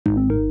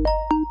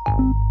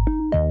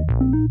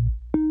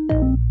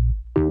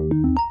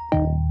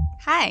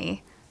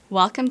Hi,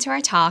 welcome to our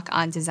talk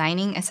on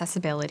designing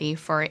accessibility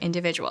for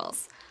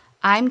individuals.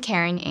 I'm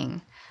Karen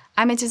Ng.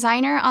 I'm a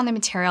designer on the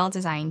material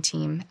design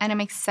team, and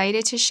I'm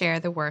excited to share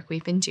the work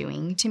we've been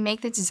doing to make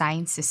the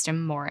design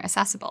system more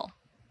accessible.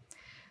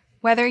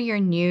 Whether you're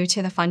new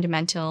to the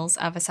fundamentals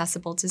of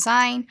accessible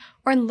design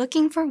or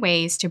looking for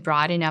ways to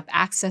broaden up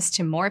access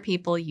to more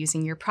people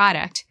using your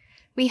product,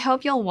 we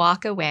hope you'll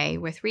walk away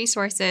with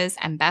resources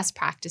and best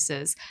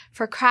practices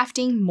for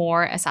crafting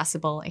more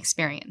accessible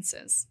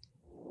experiences.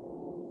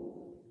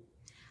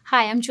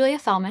 Hi, I'm Julia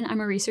Feldman.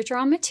 I'm a researcher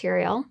on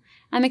material.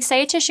 I'm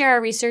excited to share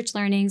our research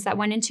learnings that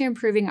went into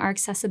improving our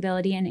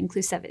accessibility and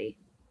inclusivity.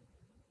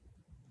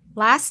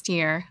 Last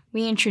year,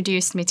 we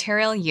introduced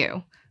Material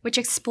U, which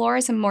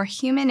explores a more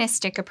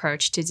humanistic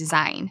approach to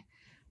design,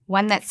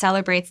 one that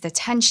celebrates the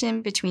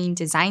tension between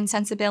design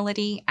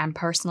sensibility and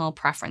personal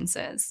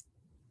preferences.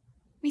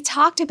 We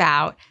talked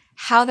about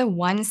how the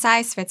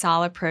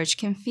one-size-fits-all approach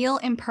can feel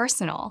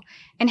impersonal,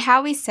 and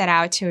how we set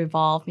out to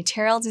evolve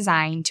material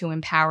design to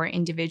empower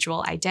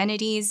individual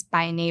identities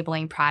by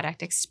enabling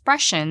product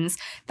expressions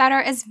that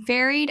are as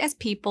varied as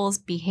people's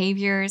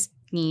behaviors,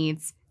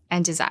 needs,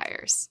 and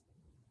desires.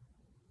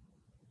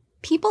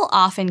 People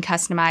often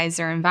customize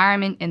their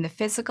environment in the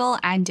physical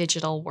and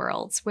digital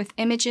worlds with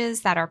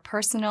images that are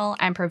personal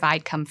and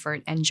provide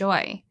comfort and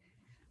joy.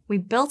 We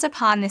built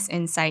upon this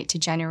insight to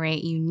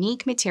generate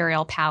unique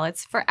material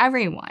palettes for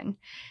everyone,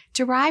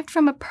 derived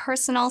from a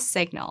personal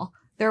signal,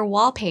 their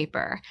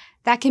wallpaper,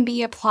 that can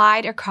be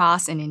applied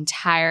across an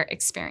entire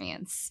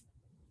experience.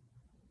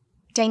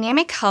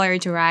 Dynamic color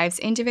derives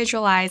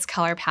individualized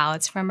color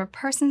palettes from a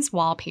person's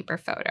wallpaper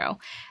photo,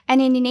 and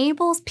it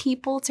enables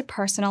people to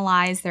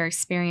personalize their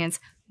experience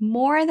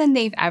more than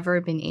they've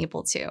ever been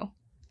able to.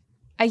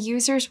 A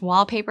user's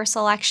wallpaper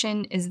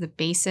selection is the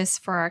basis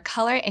for our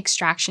color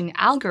extraction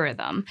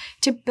algorithm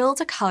to build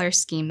a color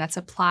scheme that's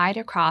applied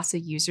across a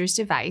user's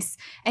device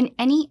and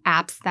any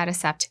apps that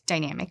accept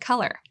dynamic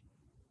color.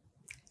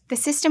 The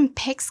system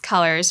picks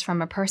colors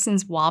from a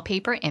person's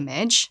wallpaper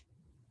image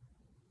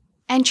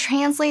and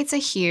translates a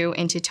hue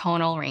into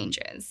tonal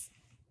ranges.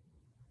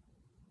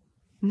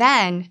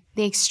 Then,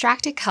 the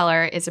extracted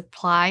color is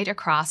applied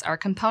across our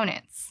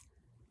components.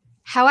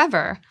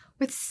 However,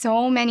 with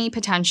so many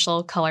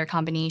potential color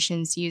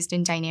combinations used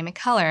in dynamic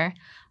color,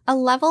 a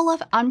level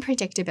of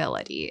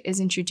unpredictability is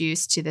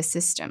introduced to the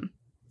system.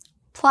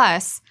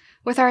 Plus,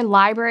 with our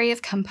library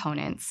of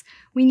components,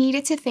 we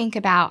needed to think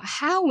about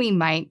how we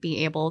might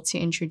be able to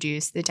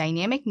introduce the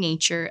dynamic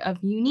nature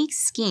of unique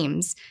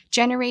schemes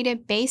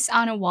generated based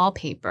on a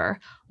wallpaper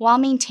while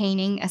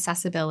maintaining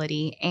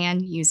accessibility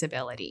and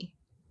usability.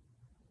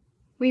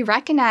 We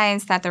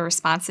recognize that the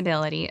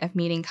responsibility of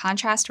meeting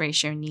contrast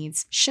ratio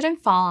needs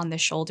shouldn't fall on the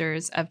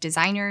shoulders of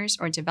designers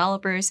or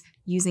developers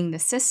using the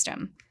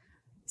system.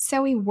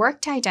 So we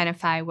worked to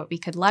identify what we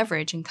could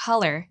leverage in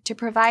color to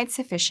provide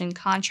sufficient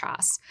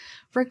contrast,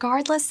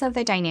 regardless of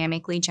the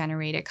dynamically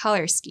generated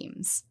color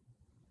schemes.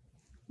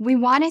 We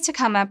wanted to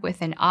come up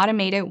with an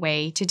automated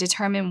way to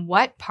determine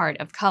what part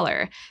of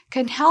color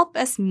could help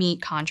us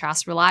meet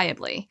contrast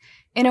reliably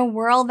in a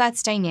world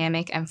that's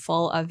dynamic and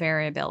full of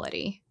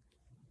variability.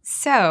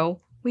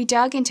 So, we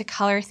dug into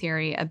color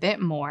theory a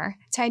bit more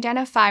to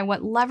identify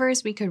what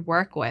levers we could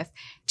work with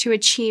to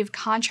achieve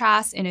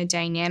contrast in a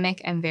dynamic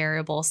and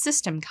variable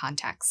system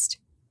context.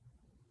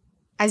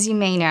 As you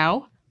may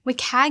know,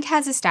 WCAG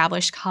has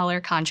established color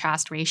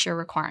contrast ratio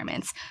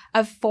requirements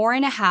of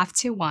 4.5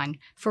 to 1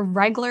 for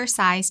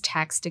regular-sized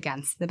text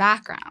against the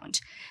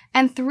background,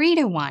 and 3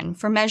 to 1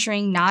 for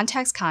measuring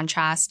non-text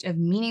contrast of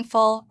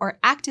meaningful or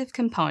active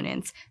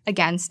components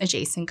against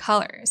adjacent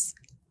colors.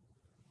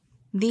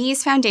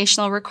 These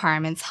foundational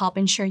requirements help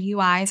ensure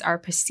UIs are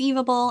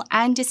perceivable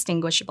and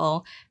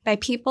distinguishable by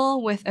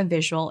people with a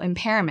visual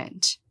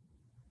impairment.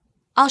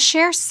 I'll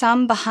share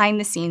some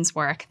behind-the-scenes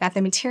work that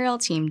the material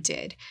team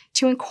did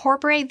to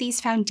incorporate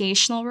these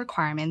foundational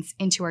requirements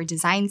into our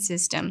design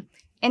system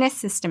in a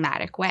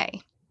systematic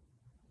way.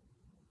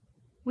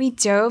 We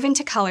dove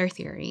into color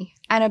theory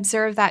and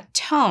observed that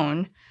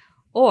tone,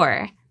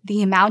 or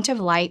the amount of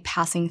light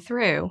passing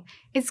through,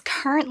 is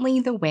currently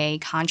the way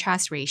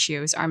contrast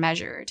ratios are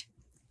measured.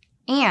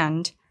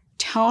 And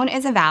tone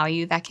is a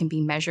value that can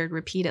be measured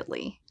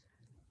repeatedly.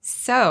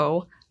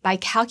 So, by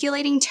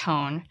calculating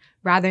tone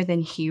rather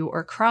than hue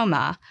or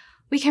chroma,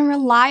 we can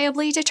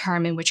reliably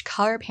determine which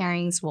color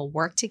pairings will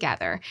work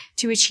together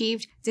to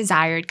achieve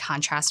desired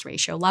contrast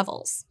ratio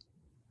levels.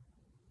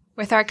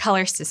 With our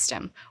color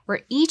system,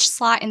 where each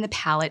slot in the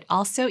palette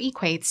also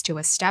equates to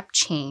a step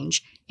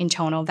change in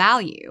tonal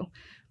value,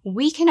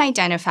 we can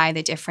identify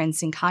the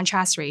difference in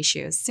contrast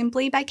ratios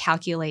simply by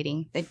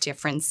calculating the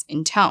difference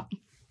in tone.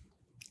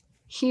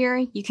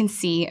 Here, you can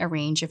see a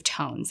range of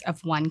tones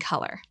of one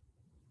color.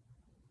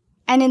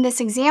 And in this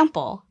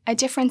example, a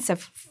difference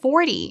of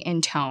 40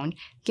 in tone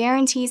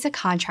guarantees a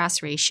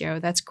contrast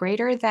ratio that's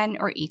greater than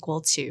or equal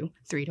to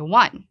 3 to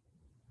 1.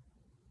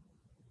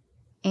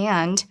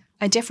 And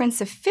a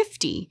difference of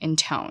 50 in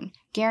tone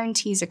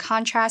guarantees a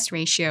contrast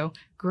ratio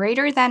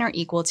greater than or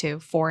equal to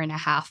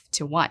 4.5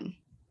 to 1.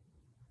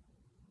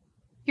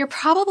 You're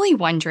probably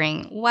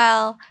wondering,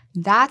 well,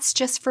 that's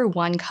just for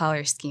one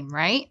color scheme,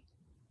 right?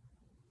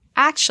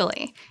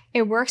 Actually,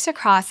 it works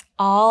across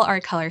all our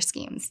color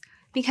schemes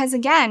because,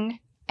 again,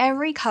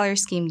 every color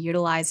scheme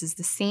utilizes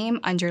the same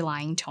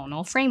underlying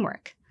tonal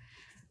framework.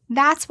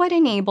 That's what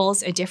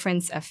enables a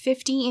difference of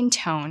 50 in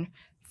tone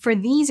for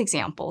these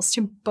examples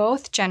to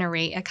both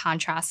generate a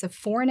contrast of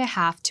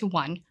 4.5 to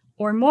 1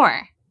 or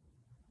more.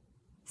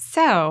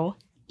 So,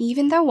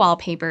 even though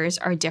wallpapers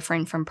are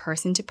different from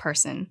person to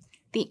person,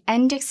 the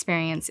end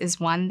experience is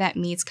one that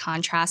meets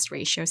contrast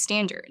ratio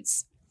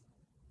standards.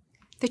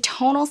 The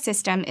tonal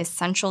system is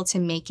central to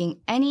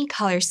making any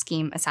color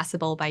scheme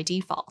accessible by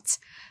default.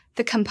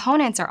 The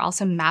components are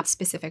also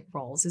map-specific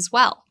roles as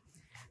well,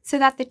 so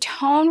that the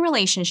tone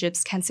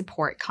relationships can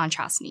support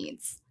contrast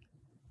needs.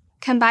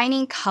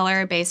 Combining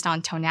color based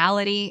on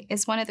tonality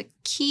is one of the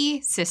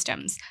key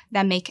systems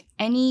that make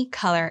any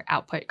color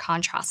output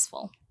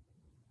contrastful.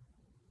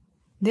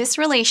 This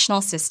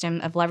relational system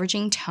of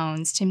leveraging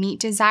tones to meet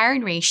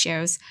desired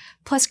ratios,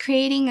 plus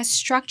creating a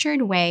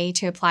structured way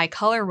to apply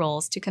color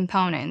roles to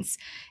components,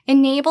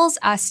 enables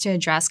us to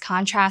address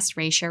contrast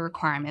ratio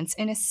requirements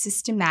in a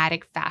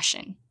systematic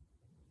fashion.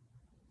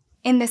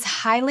 In this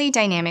highly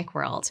dynamic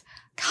world,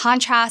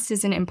 contrast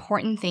is an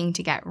important thing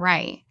to get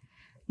right.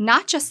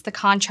 Not just the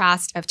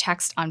contrast of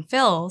text on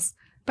fills,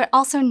 but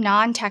also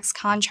non-text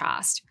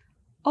contrast,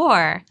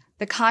 or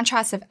the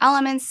contrast of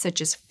elements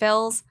such as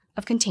fills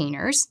of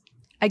containers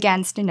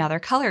against another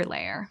color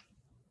layer.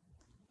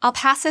 I'll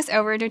pass this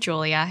over to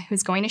Julia,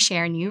 who's going to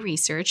share new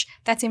research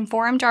that's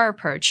informed our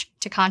approach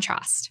to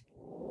contrast.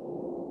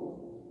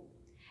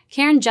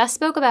 Karen just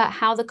spoke about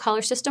how the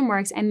color system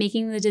works and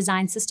making the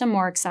design system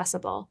more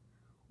accessible.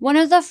 One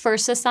of the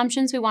first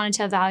assumptions we wanted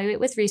to evaluate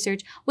with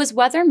research was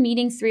whether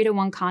meeting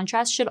 3:1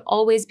 contrast should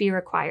always be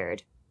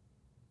required.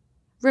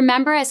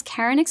 Remember, as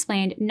Karen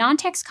explained,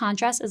 non-text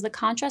contrast is the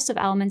contrast of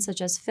elements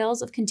such as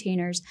fills of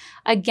containers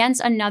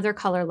against another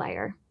color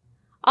layer.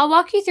 I'll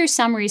walk you through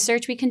some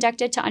research we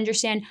conducted to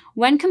understand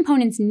when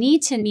components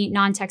need to meet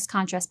non-text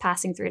contrast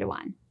passing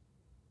 3:1.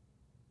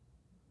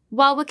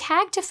 While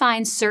WCAG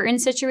defines certain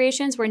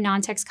situations where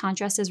non-text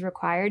contrast is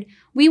required,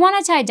 we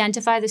wanted to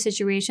identify the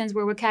situations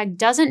where WCAG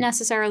doesn't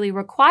necessarily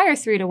require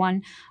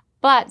 3:1,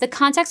 but the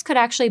context could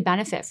actually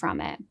benefit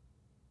from it.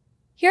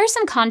 Here are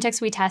some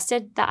contexts we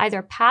tested that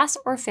either pass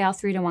or fail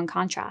 3:1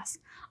 contrast.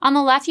 On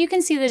the left, you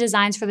can see the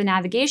designs for the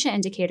navigation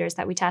indicators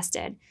that we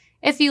tested.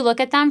 If you look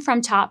at them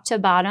from top to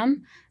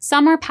bottom,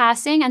 some are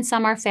passing and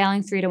some are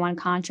failing 3:1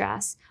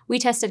 contrast. We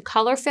tested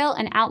color fill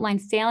and outline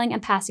failing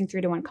and passing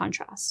 3:1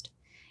 contrast.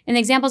 In the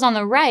examples on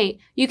the right,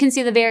 you can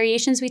see the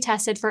variations we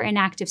tested for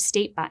inactive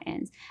state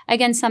buttons.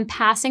 Again, some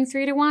passing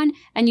 3:1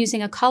 and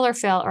using a color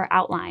fill or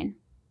outline.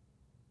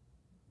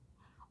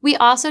 We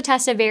also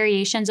tested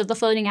variations of the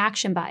floating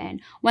action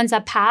button, ones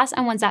that pass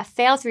and ones that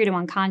fail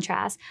 3:1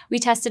 contrast. We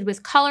tested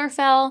with color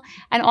fill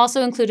and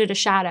also included a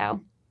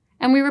shadow.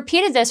 And we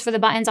repeated this for the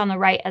buttons on the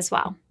right as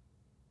well.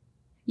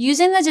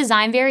 Using the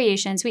design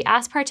variations, we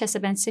asked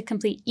participants to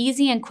complete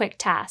easy and quick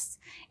tasks.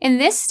 In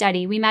this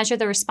study, we measured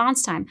the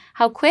response time,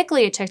 how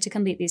quickly it took to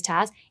complete these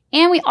tasks,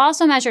 and we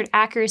also measured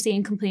accuracy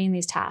in completing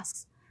these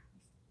tasks.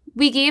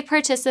 We gave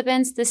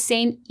participants the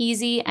same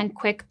easy and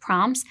quick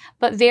prompts,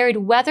 but varied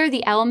whether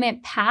the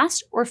element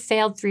passed or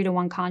failed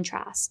 3:1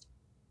 contrast.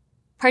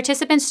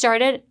 Participants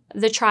started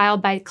the trial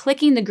by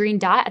clicking the green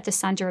dot at the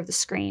center of the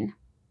screen.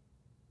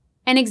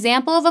 An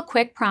example of a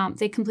quick prompt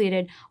they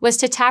completed was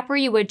to tap where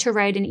you would to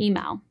write an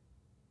email.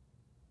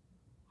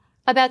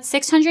 About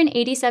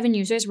 687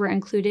 users were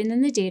included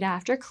in the data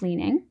after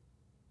cleaning.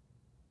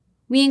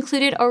 We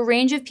included a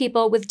range of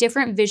people with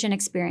different vision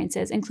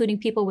experiences, including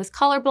people with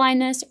color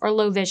blindness or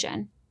low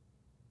vision.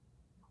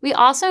 We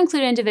also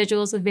included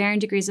individuals with varying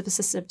degrees of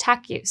assistive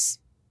tech use.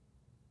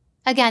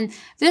 Again,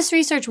 this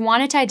research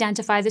wanted to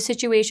identify the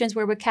situations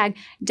where WCAG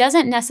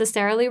doesn't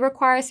necessarily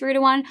require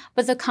 3:1,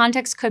 but the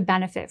context could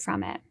benefit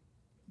from it.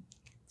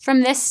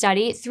 From this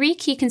study, 3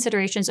 key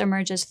considerations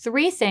emerge as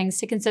 3 things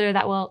to consider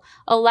that will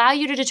allow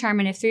you to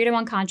determine if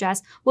 3:1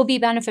 contrast will be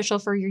beneficial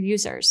for your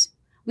users.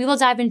 We will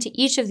dive into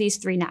each of these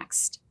 3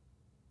 next.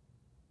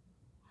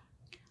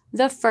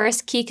 The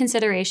first key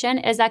consideration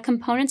is that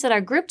components that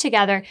are grouped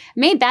together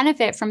may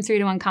benefit from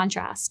 3:1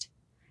 contrast.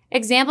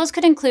 Examples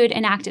could include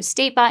inactive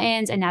state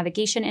buttons and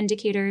navigation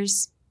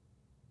indicators.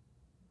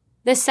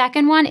 The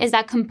second one is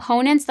that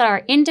components that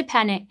are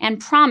independent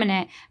and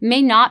prominent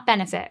may not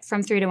benefit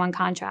from 3:1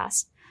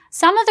 contrast.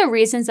 Some of the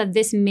reasons that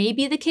this may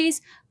be the case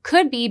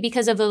could be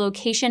because of the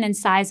location and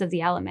size of the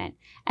element.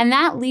 And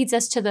that leads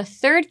us to the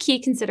third key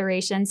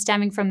consideration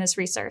stemming from this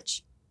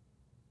research.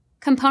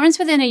 Components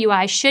within a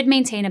UI should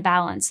maintain a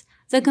balance.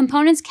 The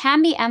components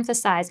can be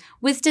emphasized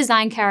with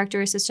design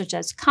characteristics such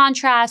as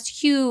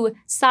contrast, hue,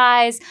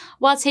 size,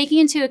 while taking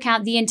into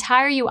account the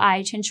entire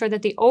UI to ensure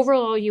that the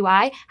overall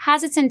UI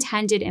has its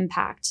intended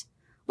impact.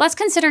 Let's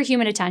consider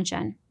human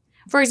attention.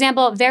 For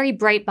example, very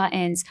bright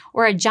buttons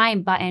or a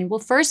giant button will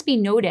first be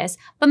noticed,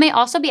 but may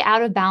also be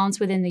out of balance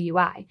within the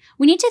UI.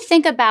 We need to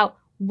think about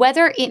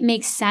whether it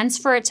makes sense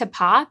for it to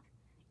pop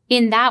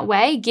in that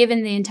way,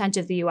 given the intent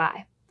of the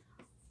UI.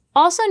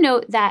 Also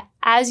note that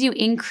as you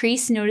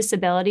increase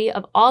noticeability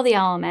of all the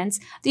elements,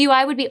 the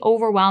UI would be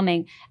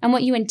overwhelming, and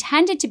what you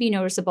intended to be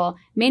noticeable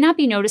may not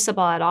be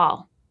noticeable at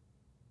all.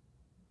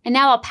 And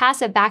now I'll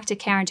pass it back to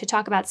Karen to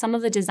talk about some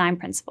of the design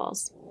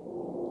principles.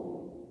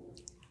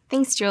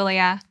 Thanks,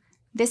 Julia.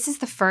 This is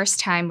the first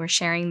time we're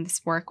sharing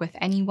this work with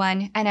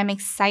anyone, and I'm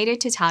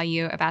excited to tell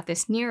you about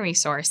this new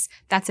resource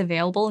that's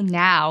available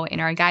now in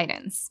our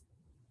guidance.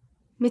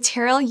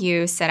 Material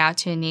U set out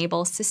to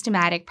enable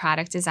systematic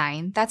product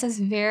design that's as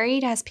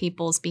varied as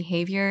people's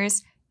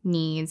behaviors,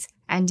 needs,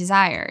 and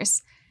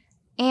desires.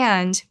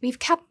 And we've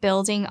kept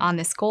building on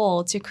this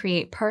goal to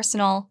create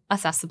personal,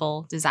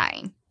 accessible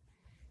design.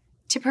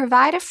 To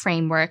provide a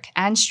framework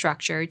and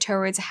structure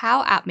towards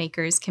how app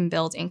makers can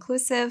build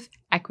inclusive,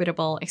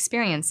 equitable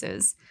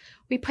experiences,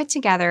 we put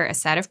together a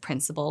set of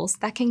principles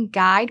that can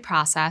guide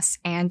process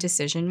and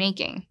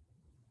decision-making.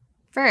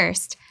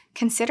 First,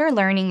 consider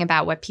learning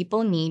about what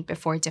people need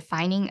before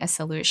defining a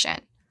solution.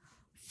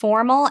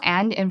 Formal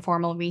and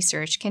informal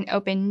research can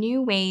open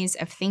new ways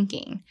of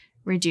thinking,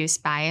 reduce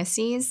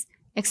biases,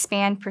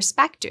 expand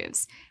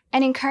perspectives,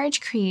 and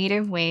encourage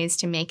creative ways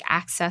to make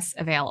access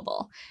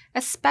available,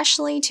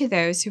 especially to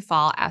those who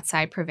fall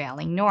outside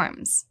prevailing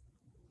norms.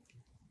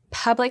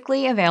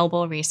 Publicly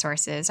available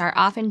resources are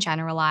often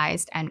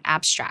generalized and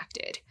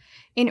abstracted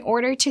in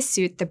order to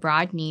suit the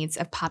broad needs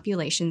of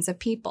populations of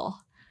people.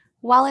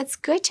 While it's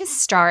good to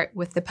start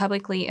with the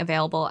publicly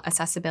available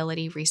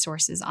accessibility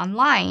resources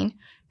online,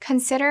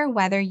 consider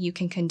whether you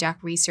can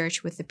conduct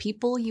research with the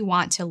people you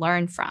want to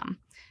learn from,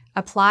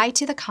 apply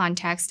to the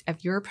context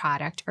of your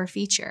product or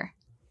feature.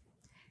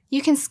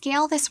 You can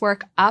scale this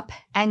work up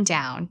and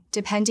down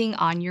depending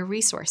on your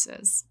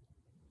resources.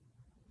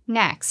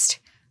 Next,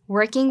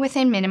 working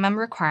within minimum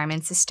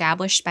requirements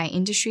established by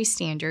industry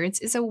standards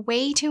is a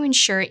way to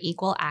ensure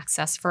equal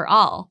access for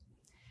all.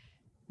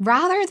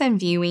 Rather than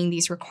viewing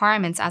these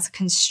requirements as a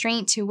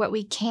constraint to what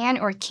we can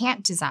or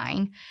can't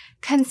design,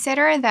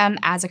 consider them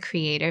as a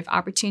creative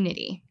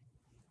opportunity.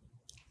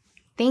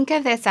 Think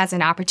of this as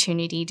an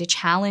opportunity to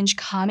challenge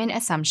common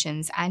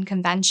assumptions and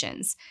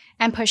conventions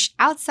and push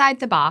outside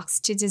the box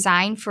to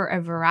design for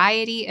a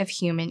variety of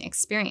human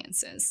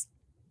experiences.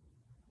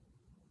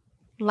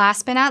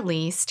 Last but not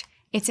least,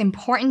 it's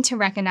important to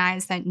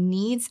recognize that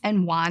needs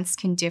and wants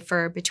can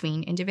differ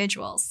between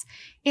individuals.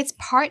 It's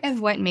part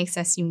of what makes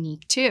us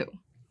unique too.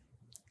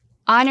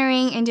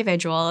 Honoring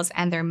individuals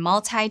and their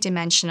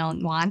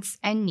multidimensional wants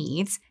and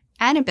needs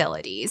and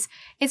abilities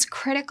is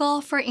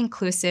critical for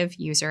inclusive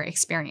user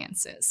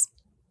experiences.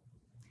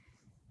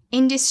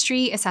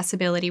 Industry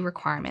accessibility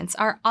requirements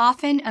are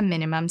often a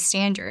minimum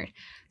standard,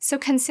 so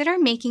consider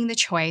making the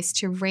choice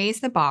to raise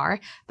the bar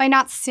by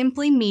not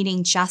simply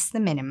meeting just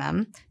the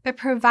minimum, but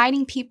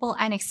providing people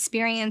an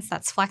experience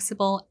that's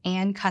flexible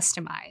and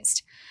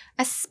customized,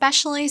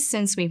 especially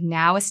since we've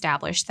now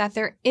established that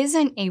there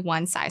isn't a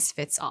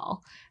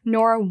one-size-fits-all,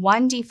 nor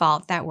one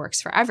default that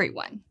works for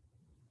everyone.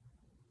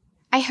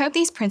 I hope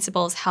these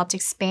principles helped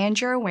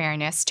expand your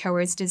awareness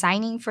towards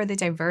designing for the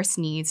diverse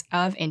needs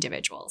of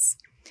individuals.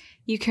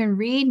 You can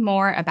read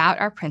more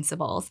about our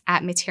principles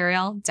at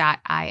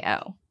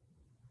material.io.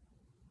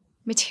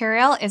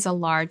 Material is a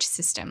large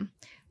system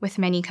with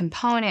many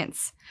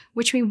components,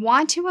 which we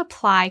want to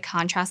apply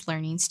contrast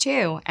learnings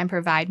to and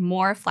provide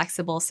more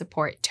flexible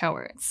support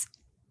towards.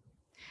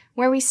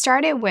 Where we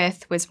started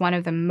with was one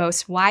of the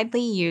most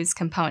widely used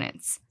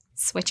components,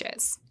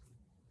 switches.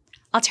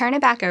 I'll turn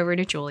it back over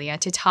to Julia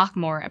to talk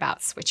more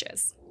about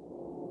switches.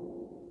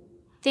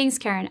 Thanks,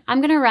 Karen.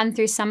 I'm going to run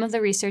through some of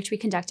the research we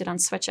conducted on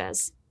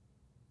switches.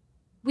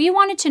 We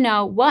wanted to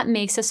know what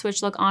makes a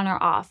switch look on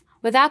or off.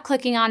 Without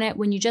clicking on it,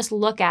 when you just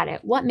look at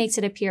it, what makes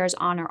it appear as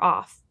on or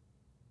off?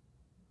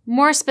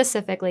 More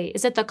specifically,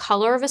 is it the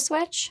color of a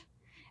switch?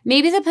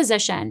 Maybe the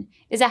position.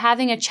 Is it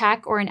having a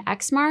check or an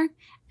X mark?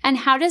 And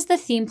how does the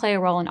theme play a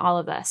role in all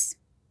of this?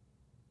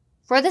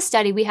 For the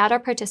study, we had our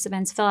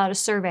participants fill out a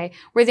survey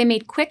where they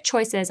made quick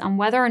choices on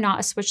whether or not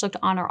a switch looked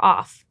on or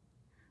off.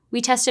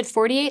 We tested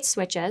 48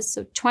 switches,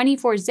 so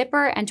 24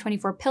 zipper and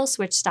 24 pill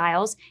switch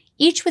styles,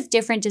 each with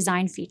different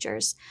design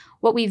features.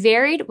 What we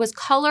varied was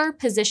color,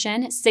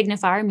 position,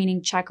 signifier,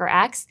 meaning check or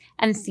X,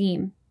 and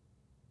theme.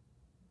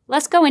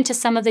 Let's go into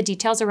some of the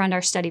details around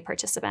our study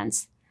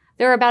participants.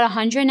 There were about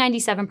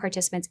 197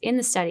 participants in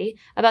the study,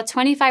 about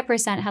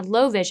 25% had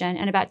low vision,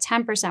 and about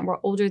 10% were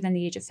older than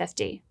the age of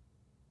 50.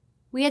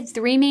 We had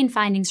 3 main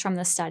findings from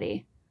the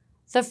study.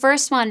 The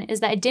first one is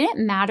that it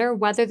didn't matter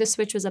whether the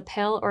switch was a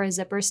pill or a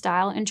zipper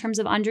style in terms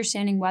of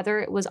understanding whether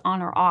it was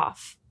on or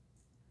off.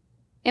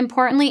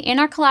 Importantly, in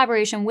our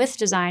collaboration with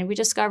design, we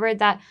discovered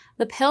that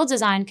the pill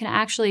design can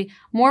actually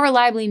more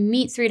reliably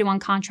meet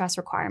 3-to-1 contrast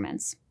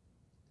requirements.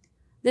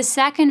 The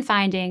second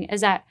finding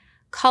is that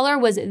color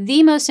was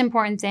the most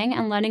important thing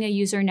in letting a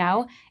user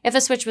know if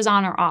a switch was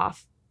on or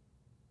off.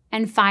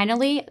 And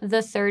finally,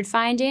 the third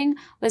finding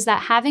was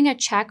that having a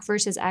check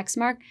versus X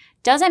mark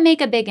doesn't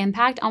make a big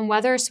impact on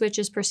whether a switch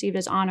is perceived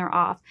as on or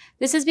off.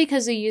 This is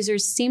because the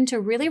users seem to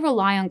really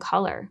rely on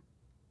color.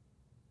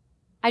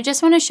 I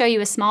just want to show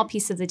you a small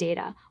piece of the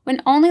data.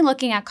 When only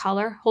looking at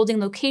color, holding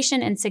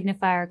location and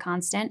signifier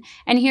constant,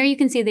 and here you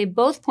can see they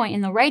both point in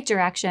the right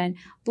direction,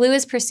 blue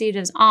is perceived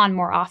as on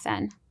more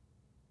often.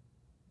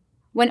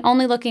 When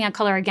only looking at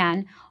color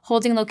again,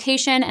 holding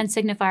location and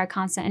signifier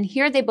constant, and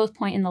here they both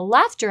point in the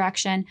left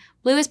direction,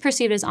 blue is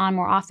perceived as on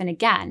more often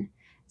again.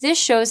 This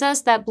shows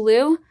us that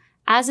blue,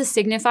 as a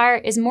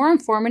signifier, is more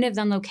informative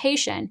than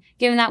location,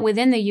 given that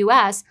within the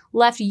US,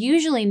 left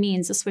usually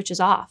means the switch is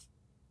off.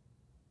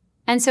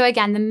 And so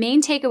again, the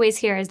main takeaways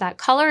here is that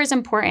color is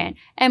important,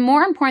 and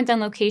more important than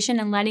location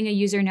and letting a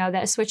user know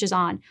that a switch is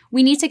on.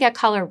 We need to get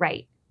color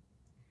right.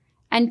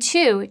 And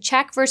 2,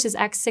 check versus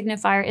X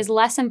signifier is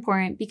less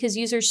important because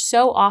users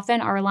so often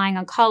are relying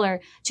on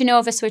color to know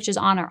if a switch is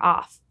on or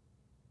off.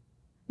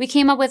 We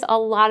came up with a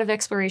lot of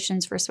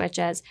explorations for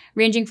switches,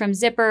 ranging from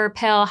zipper,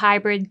 pill,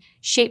 hybrid,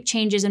 shape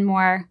changes, and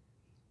more.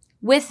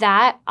 With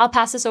that, I'll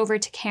pass this over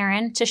to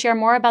Karen to share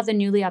more about the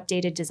newly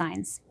updated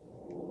designs.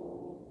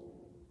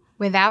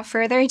 Without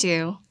further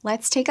ado,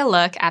 let's take a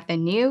look at the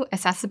new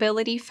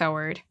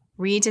accessibility-forward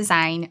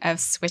redesign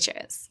of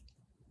switches.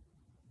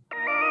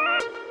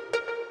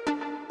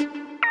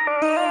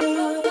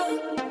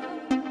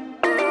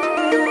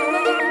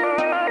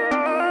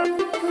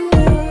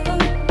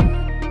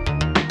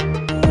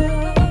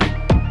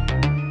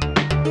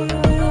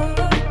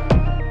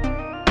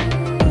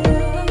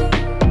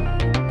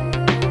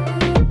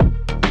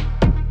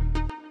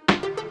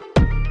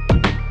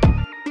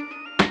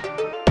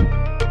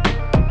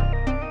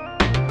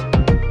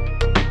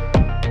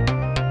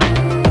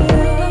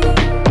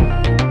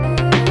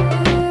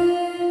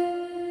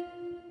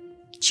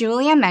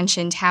 Julia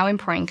mentioned how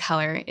important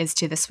color is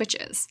to the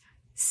switches.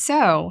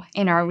 So,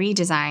 in our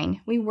redesign,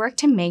 we worked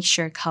to make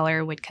sure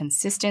color would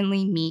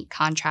consistently meet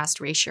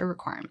contrast ratio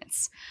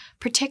requirements,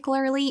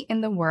 particularly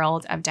in the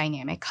world of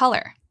dynamic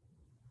color.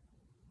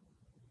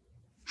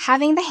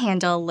 Having the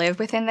handle live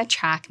within the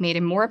track made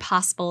it more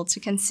possible to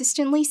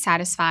consistently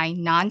satisfy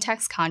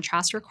non-text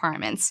contrast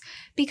requirements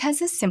because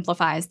this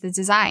simplifies the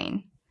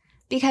design.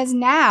 Because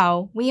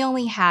now we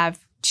only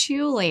have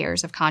 2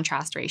 layers of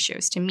contrast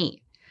ratios to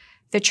meet: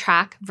 the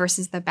track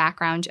versus the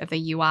background of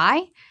the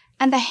UI,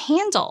 and the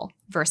handle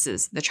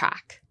versus the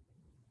track.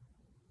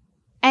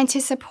 And to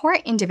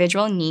support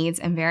individual needs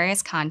and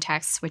various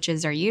contexts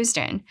switches are used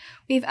in,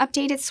 we've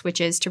updated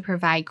switches to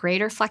provide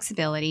greater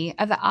flexibility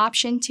of the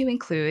option to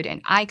include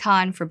an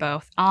icon for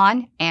both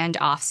on and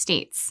off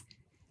states.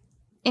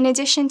 In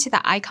addition to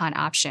the icon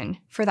option,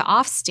 for the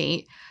off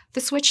state,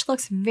 the switch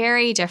looks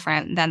very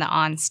different than the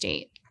on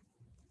state.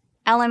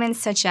 Elements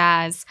such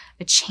as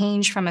a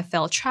change from a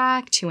fill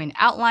track to an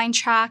outline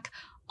track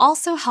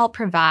also help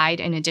provide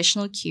an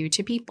additional cue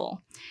to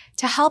people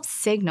to help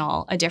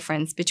signal a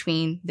difference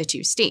between the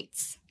 2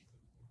 states.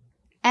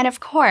 And of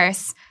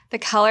course, the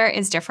color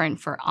is different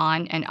for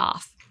on and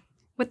off,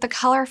 with the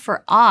color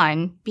for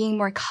on being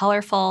more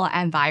colorful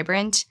and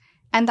vibrant,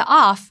 and the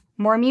off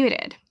more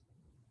muted.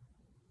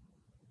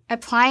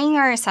 Applying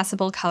our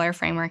accessible color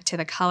framework to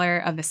the color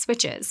of the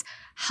switches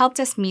helped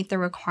us meet the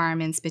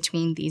requirements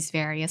between these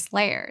various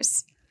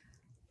layers.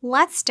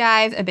 Let's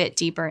dive a bit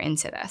deeper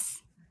into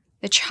this.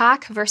 The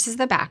track versus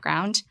the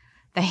background,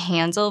 the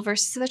handle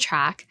versus the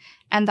track,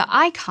 and the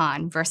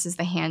icon versus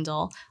the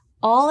handle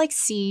all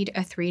exceed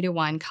a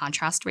 3:1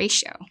 contrast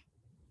ratio.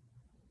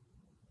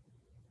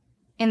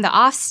 In the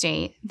off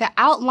state, the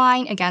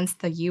outline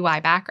against the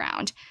UI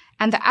background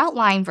and the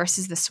outline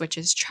versus the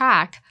switch's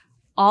track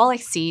all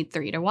exceed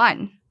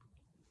 3:1.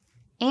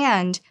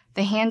 And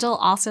the handle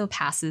also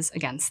passes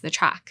against the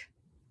track.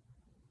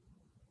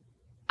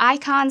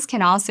 Icons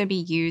can also be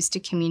used to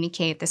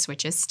communicate the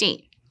switch's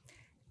state.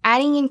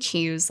 Adding in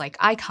cues like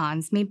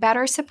icons may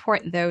better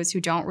support those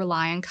who don't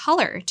rely on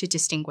color to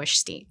distinguish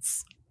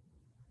states.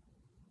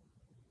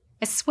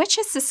 A switch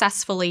is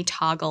successfully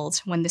toggled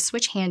when the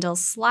switch handle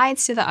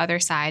slides to the other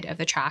side of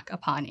the track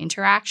upon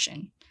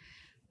interaction.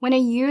 When a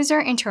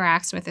user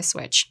interacts with a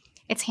switch,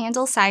 its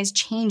handle size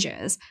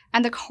changes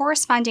and the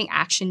corresponding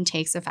action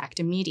takes effect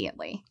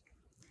immediately.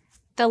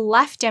 The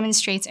left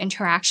demonstrates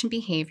interaction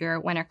behavior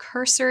when a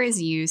cursor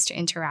is used to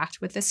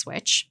interact with the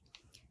switch,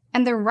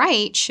 and the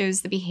right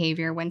shows the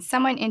behavior when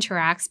someone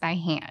interacts by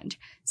hand,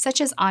 such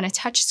as on a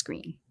touch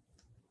screen.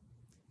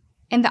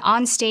 In the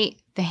on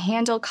state, the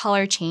handle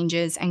color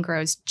changes and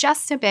grows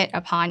just a bit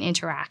upon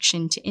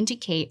interaction to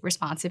indicate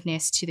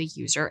responsiveness to the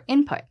user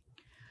input.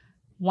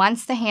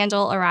 Once the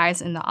handle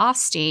arrives in the off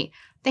state,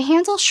 the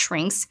handle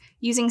shrinks,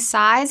 using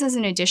size as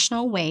an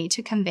additional way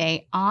to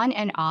convey on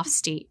and off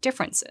state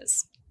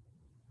differences.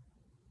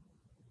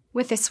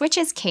 With the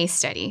switches case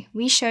study,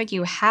 we showed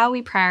you how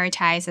we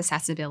prioritize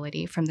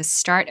accessibility from the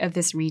start of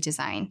this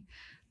redesign,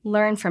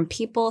 learn from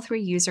people through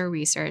user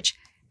research,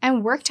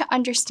 and work to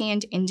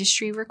understand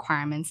industry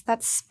requirements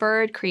that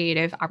spurred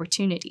creative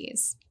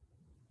opportunities.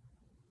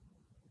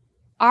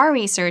 Our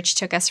research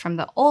took us from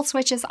the old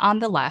switches on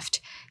the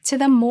left to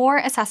the more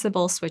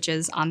accessible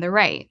switches on the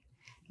right,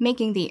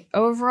 making the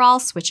overall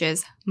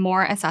switches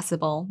more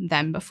accessible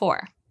than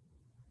before.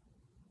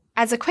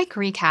 As a quick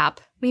recap,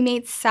 we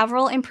made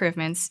several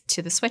improvements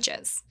to the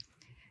switches.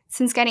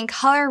 Since getting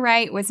color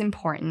right was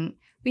important,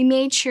 we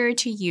made sure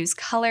to use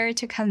color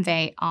to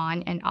convey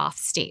on and off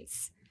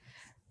states.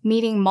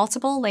 Meeting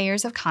multiple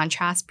layers of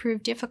contrast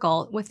proved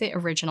difficult with the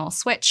original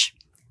switch.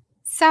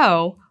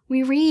 So,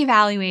 we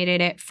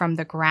reevaluated it from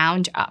the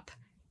ground up.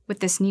 With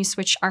this new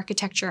switch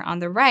architecture on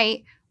the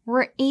right,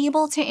 we're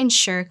able to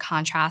ensure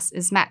contrast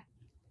is met.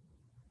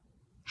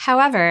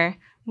 However,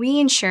 we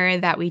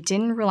ensured that we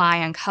didn't rely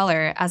on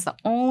color as the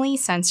only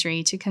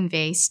sensory to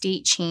convey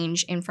state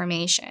change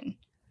information,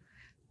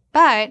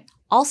 but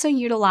also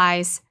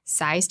utilize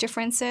size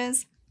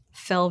differences,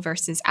 fill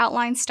versus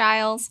outline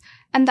styles,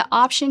 and the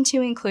option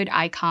to include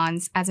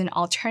icons as an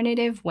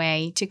alternative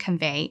way to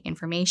convey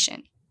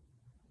information.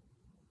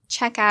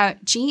 Check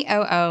out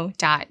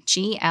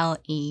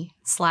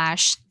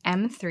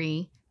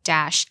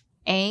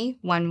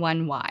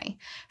goo.gle/m3-A11y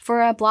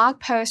for a blog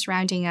post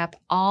rounding up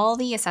all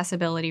the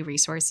accessibility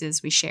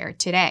resources we shared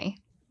today.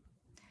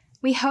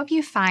 We hope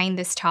you find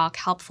this talk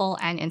helpful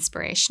and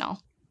inspirational.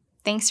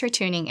 Thanks for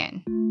tuning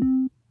in.